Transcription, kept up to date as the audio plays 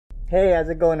Hey, how's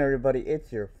it going everybody?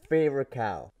 It's your favorite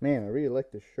cow. Man, I really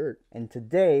like this shirt. And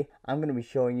today, I'm going to be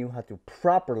showing you how to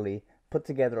properly put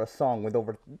together a song with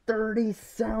over 30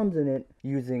 sounds in it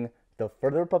using the For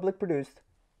the Republic produced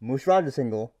Moose Roger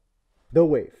single, The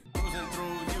Wave.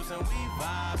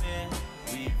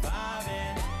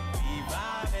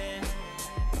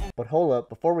 But hold up,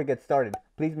 before we get started,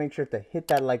 please make sure to hit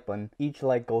that like button. Each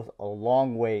like goes a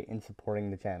long way in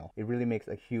supporting the channel. It really makes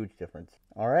a huge difference.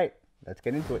 Alright, let's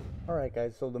get into it. Alright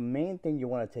guys, so the main thing you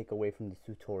want to take away from this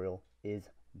tutorial is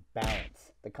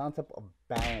balance. The concept of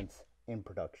balance in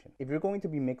production. If you're going to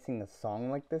be mixing a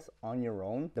song like this on your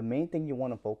own, the main thing you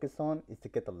want to focus on is to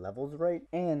get the levels right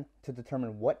and to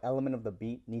determine what element of the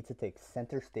beat needs to take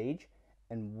center stage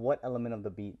and what element of the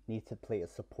beat needs to play a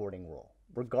supporting role.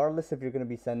 Regardless if you're going to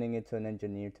be sending it to an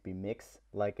engineer to be mixed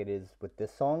like it is with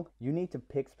this song, you need to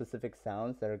pick specific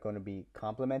sounds that are going to be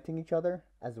complementing each other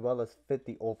as well as fit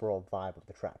the overall vibe of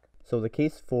the track. So the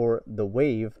case for The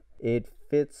Wave, it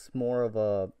fits more of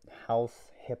a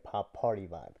house hip hop party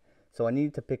vibe. So I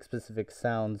needed to pick specific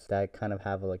sounds that kind of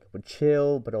have like a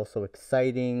chill but also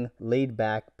exciting, laid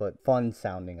back but fun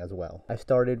sounding as well. I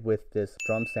started with this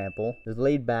drum sample. This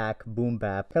laid back, boom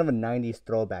bap, kind of a 90s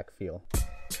throwback feel.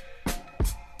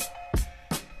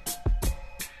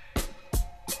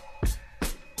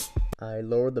 I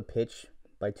lowered the pitch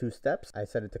by 2 steps. I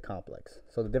set it to complex.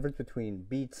 So the difference between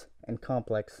beats and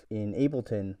complex in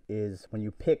Ableton is when you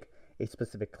pick a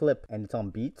specific clip and it's on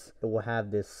beats, it will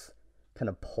have this kind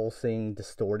of pulsing,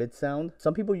 distorted sound.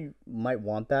 Some people you might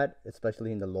want that,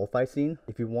 especially in the lo-fi scene.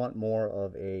 If you want more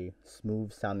of a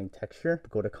smooth sounding texture,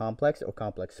 go to Complex or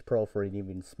Complex Pro for an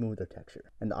even smoother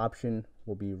texture. And the option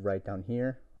will be right down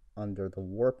here under the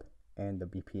warp and the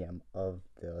BPM of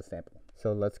the sample.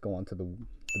 So let's go on to the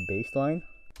bass line.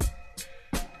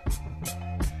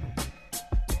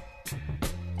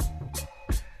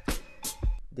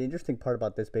 The interesting part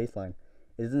about this bass line,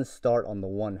 it doesn't start on the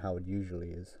 1 how it usually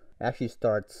is. It actually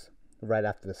starts right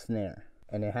after the snare,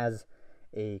 and it has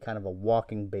a kind of a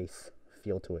walking bass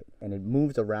feel to it, and it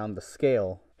moves around the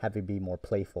scale, having it be more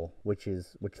playful, which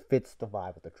fits the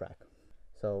vibe of the track.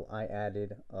 So I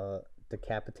added a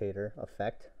decapitator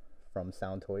effect from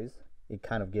Sound Toys. It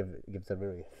kind of gives a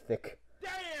really thick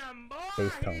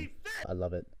bass tone. I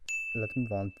love it. Let's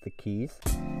move on to the keys.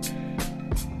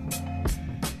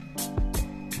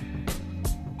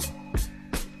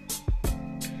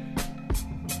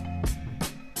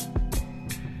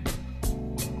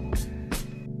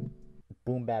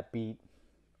 Boom bap beat,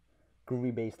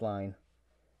 groovy bass line,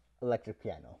 electric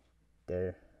piano.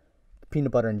 They're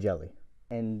peanut butter and jelly.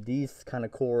 And these kind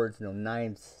of chords,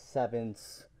 9ths,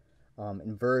 7ths,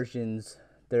 inversions,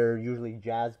 they're usually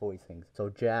jazz voicings. So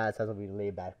jazz has a really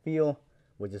laid back feel,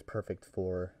 which is perfect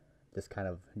for this kind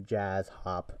of jazz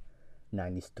hop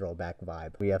 90s throwback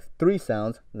vibe. We have 3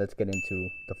 sounds. Let's get into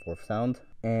the 4th sound.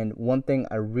 And one thing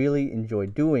I really enjoy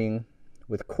doing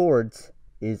with chords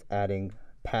is adding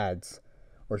pads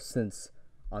or synths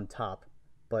on top,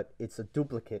 but it's a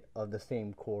duplicate of the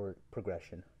same chord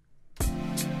progression.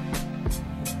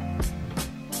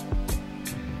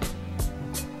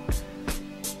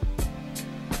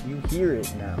 You hear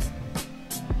it now.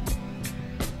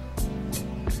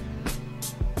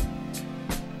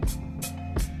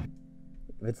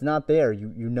 If it's not there,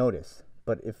 you notice,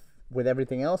 but if with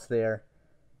everything else there,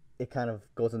 it kind of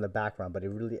goes in the background, but it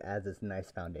really adds this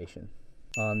nice foundation.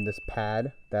 On this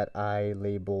pad that I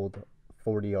labeled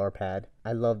 40R pad,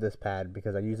 I love this pad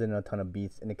because I use it in a ton of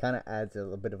beats, and it kind of adds a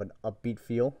little bit of an upbeat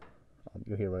feel.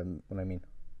 You'll hear what I mean.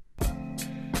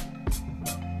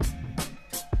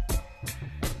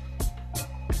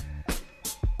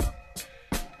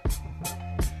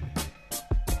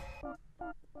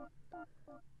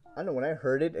 I don't know, when I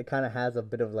heard it, it kind of has a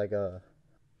bit of like a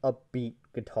upbeat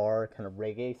guitar kind of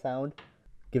reggae sound.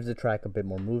 Gives the track a bit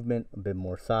more movement, a bit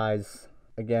more size.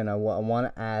 Again, I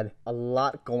want to add a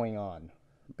lot going on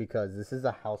because this is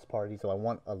a house party, so I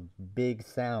want a big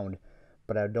sound,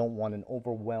 but I don't want an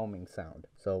overwhelming sound.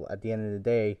 So at the end of the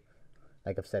day,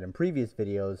 like I've said in previous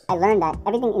videos, I learned that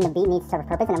everything in the beat needs to serve a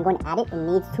purpose, and I'm going to add it. It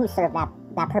needs to serve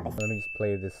that purpose. Let me just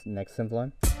play this next synth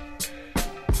line.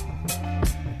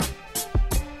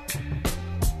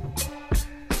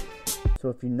 So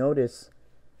if you notice,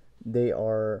 they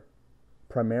are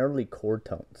primarily chord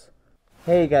tones.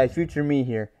 Hey guys, Future Me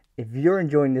here. If you're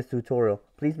enjoying this tutorial,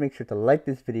 please make sure to like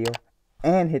this video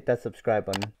and hit that subscribe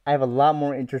button. I have a lot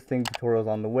more interesting tutorials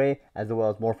on the way, as well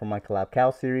as more from my Collab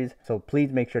Cow series, so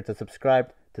please make sure to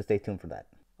subscribe to stay tuned for that.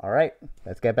 Alright,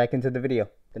 let's get back into the video.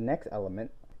 The next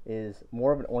element is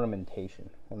more of an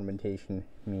ornamentation. Ornamentation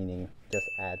meaning just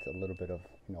adds a little bit of,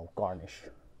 garnish.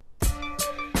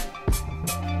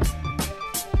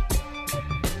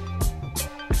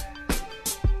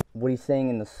 what he's saying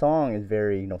in the song is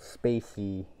very,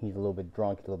 spacey. He's a little bit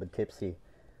drunk, he's a little bit tipsy.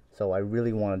 So I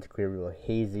really wanted to create a real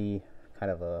hazy,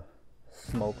 kind of a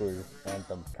smoker's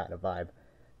anthem kind of vibe.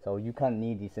 So you kind of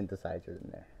need these synthesizers in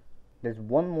there. There's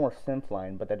one more synth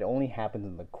line, but that only happens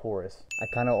in the chorus. I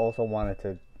kind of also wanted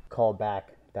to call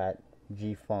back that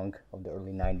G-funk of the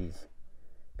early 90s,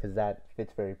 because that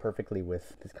fits very perfectly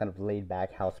with this kind of laid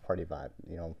back house party vibe.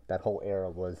 That whole era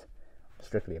was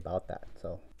strictly about that.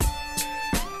 So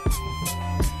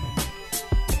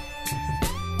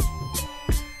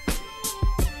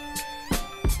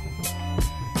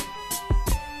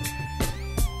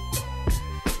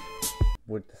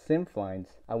with the synth lines,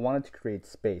 I wanted to create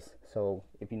space. So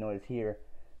if you notice here,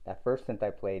 that first synth I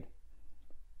played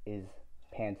is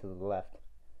panned to the left,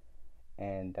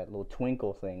 and that little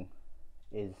twinkle thing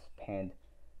is panned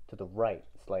to the right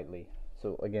slightly.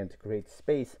 So again, to create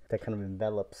space that kind of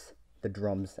envelops the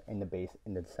drums and the bass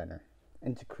in the center.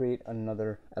 And to create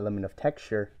another element of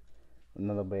texture,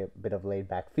 another bit of laid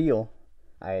back feel,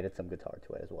 I added some guitar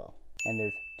to it as well. And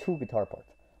there's two guitar parts,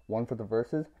 one for the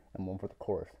verses and one for the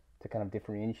chorus, to kind of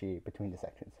differentiate between the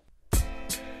sections.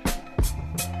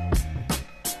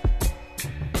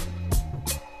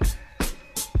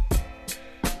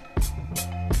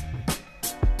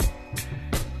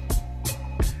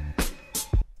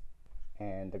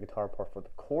 And the guitar part for the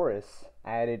chorus,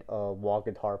 I added a wall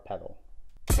guitar pedal.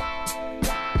 It's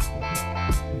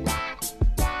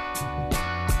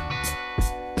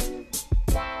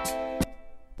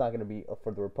not going to be a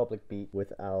For the Republic beat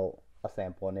without a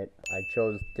sample in it. I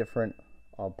chose different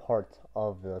parts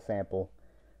of the sample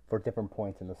for different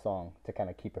points in the song to kind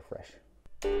of keep it fresh.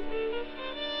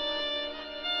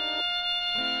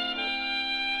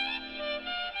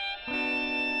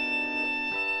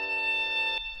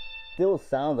 Still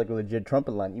sounds like a legit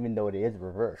trumpet line, even though it is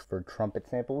reversed. For trumpet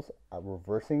samples,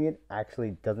 reversing it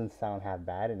actually doesn't sound half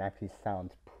bad and actually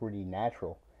sounds pretty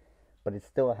natural, but it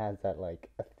still has that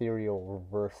like ethereal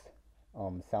reversed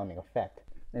sounding effect.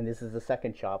 And this is the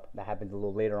second chop that happens a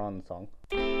little later on in the song.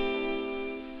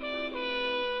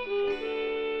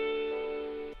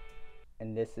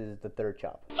 And this is the third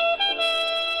chop.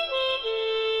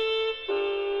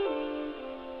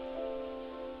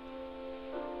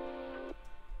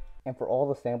 And for all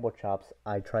the sample chops,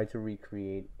 I tried to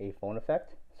recreate a phone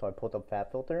effect. So I pulled up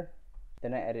Fat Filter.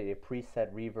 Then I added a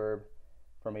preset reverb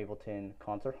from Ableton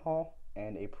Concert Hall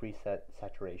and a preset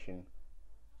saturation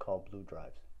called Blue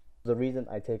Drives. The reason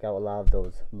I take out a lot of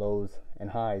those lows and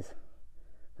highs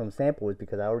from sample is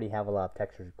because I already have a lot of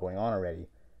textures going on already.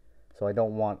 So I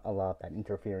don't want a lot of that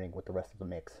interfering with the rest of the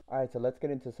mix. Alright, so let's get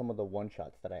into some of the one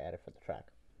shots that I added for the track.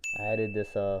 I added this,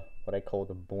 what I call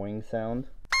the boing sound.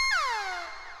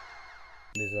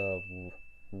 There's a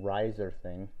riser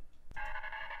thing.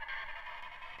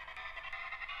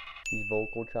 These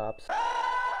vocal chops.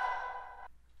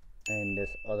 And this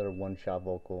other one-shot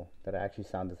vocal that I actually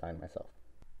sound designed myself.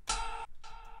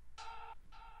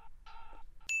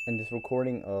 And this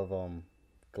recording of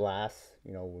Glass,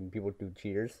 when people do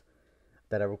cheers,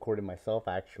 that I recorded myself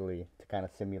actually to kind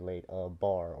of simulate a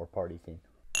bar or party scene.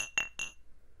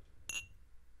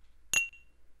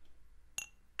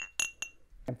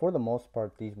 And for the most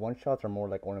part, these one-shots are more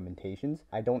like ornamentations.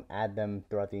 I don't add them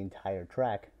throughout the entire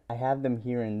track. I have them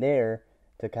here and there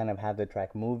to kind of have the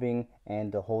track moving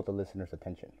and to hold the listener's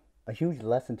attention. A huge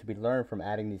lesson to be learned from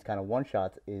adding these kind of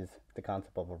one-shots is the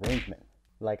concept of arrangement.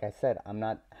 Like I said, I'm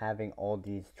not having all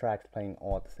these tracks playing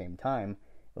all at the same time.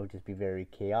 It would just be very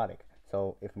chaotic.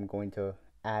 So if I'm going to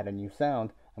add a new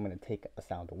sound, I'm going to take a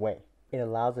sound away. It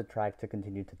allows the track to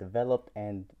continue to develop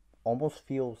and almost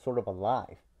feel sort of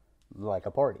alive, like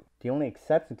a party. The only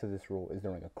exception to this rule is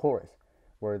during a chorus,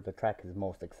 where the track is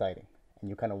most exciting, and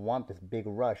you kind of want this big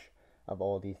rush of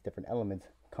all these different elements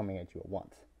coming at you at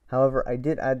once. However, I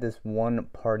did add this one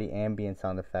party ambient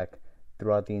sound effect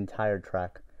throughout the entire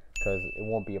track, because it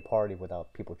won't be a party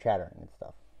without people chattering and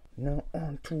stuff. Now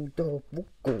on to the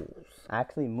vocals.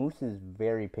 Actually, Moose is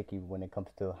very picky when it comes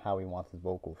to how he wants his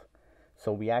vocals.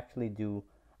 So we actually do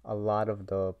a lot of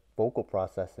the vocal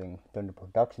processing during the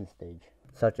production stage,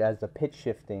 such as the pitch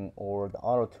shifting or the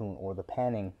auto-tune or the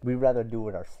panning. We'd rather do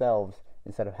it ourselves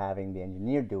instead of having the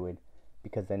engineer do it,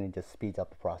 because then it just speeds up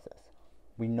the process.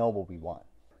 We know what we want.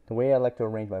 The way I like to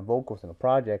arrange my vocals in a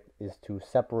project is to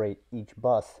separate each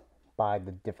bus by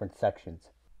the different sections.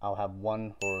 I'll have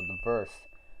one for the verse,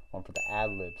 one for the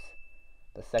ad-libs,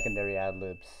 the secondary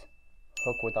ad-libs,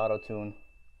 hook with auto-tune,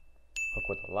 hook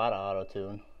with a lot of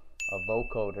auto-tune, a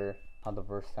vocoder, how the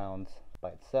verse sounds by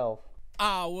itself.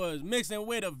 I was mixing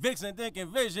with a vixen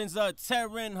thinking visions of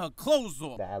tearing her clothes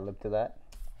off. The ad-lib to that.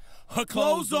 Her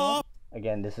clothes off.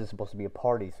 Again, this is supposed to be a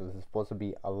party, so this is supposed to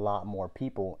be a lot more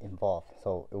people involved.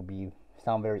 So it would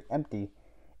sound very empty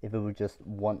if it was just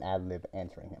one ad-lib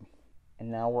answering him.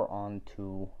 And now we're on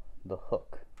to the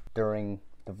hook. During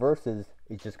the verses,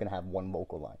 it's just gonna have one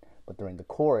vocal line. But during the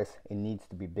chorus, it needs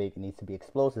to be big, it needs to be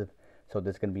explosive. So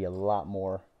there's gonna be a lot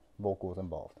more vocals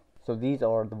involved. So these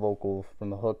are the vocals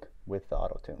from the hook with the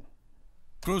auto-tune.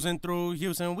 Cruising through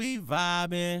Houston, we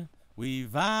vibing, we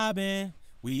vibing,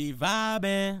 we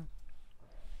vibing.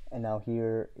 And now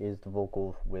here is the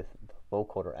vocals with the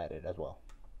vocoder added as well.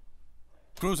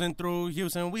 Cruising through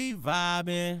Houston, we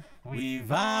vibing, we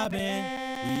vibing,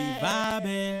 we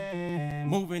vibing.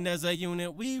 Moving as a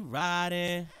unit, we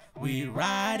riding the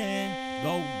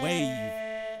wave.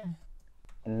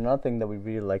 And another thing that we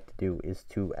really like to do is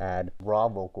to add raw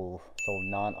vocals, so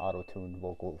non-auto-tuned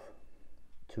vocals,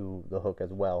 to the hook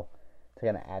as well, to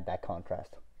kind of add that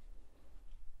contrast.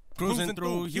 Cruising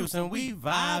through Houston, we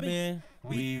vibing,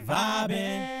 we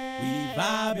vibing, we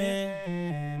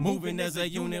vibing. Moving as a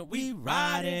unit, we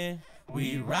riding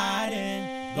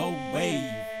the wave.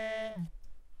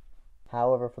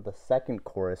 However, for the second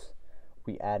chorus,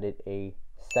 we added a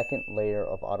second layer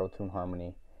of auto-tune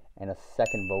harmony and a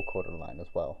second vocoder line as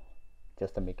well,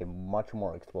 just to make it much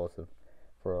more explosive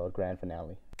for a grand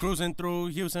finale. Cruising through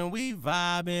Houston, we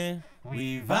vibing,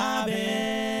 we vibing,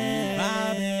 we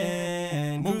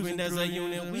vibing. Moving as a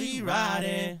unit, we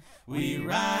riding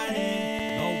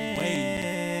the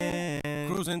wave.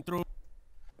 Cruising through.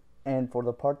 And for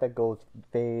the part that goes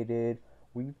faded,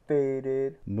 we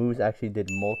faded, Moose actually did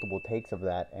multiple takes of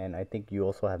that, and I think you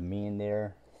also have me in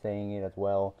there saying it as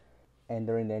well. And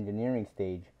during the engineering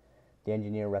stage, the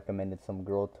engineer recommended some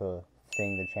girl to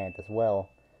sing the chant as well,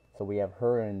 so we have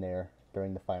her in there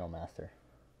during the final master.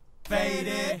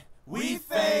 Faded, we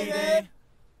faded,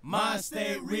 my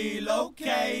state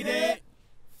relocated.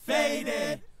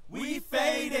 Faded, we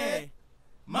faded,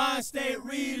 my state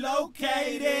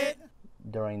relocated.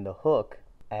 During the hook,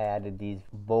 I added these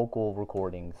vocal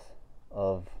recordings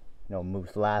of,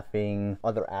 Moose laughing,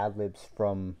 other ad-libs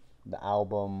from the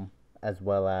album, as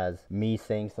well as me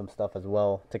saying some stuff as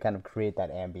well, to kind of create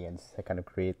that ambience, to kind of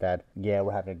create that, yeah,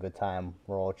 we're having a good time,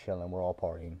 we're all chilling, we're all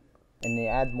partying. And it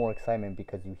adds more excitement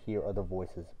because you hear other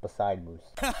voices beside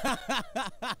Moose.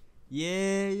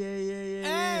 Yeah.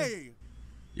 Hey!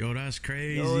 Yo, that's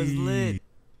crazy. Yo, it's lit.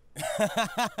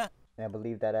 And I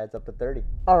believe that adds up to 30.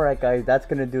 Alright guys, that's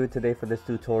gonna do it today for this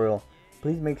tutorial.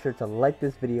 Please make sure to like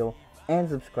this video and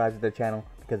subscribe to the channel,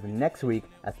 because next week,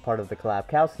 as part of the Collab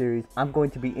Cow series, I'm going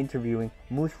to be interviewing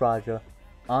Moose Raja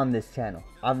on this channel.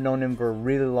 I've known him for a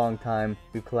really long time.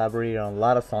 We've collaborated on a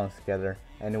lot of songs together,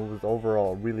 and it was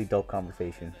overall a really dope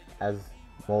conversation, as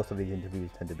most of these interviews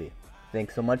tend to be.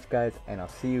 Thanks so much guys, and I'll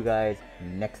see you guys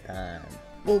next time.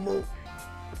 Boom boom.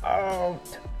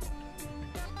 Out.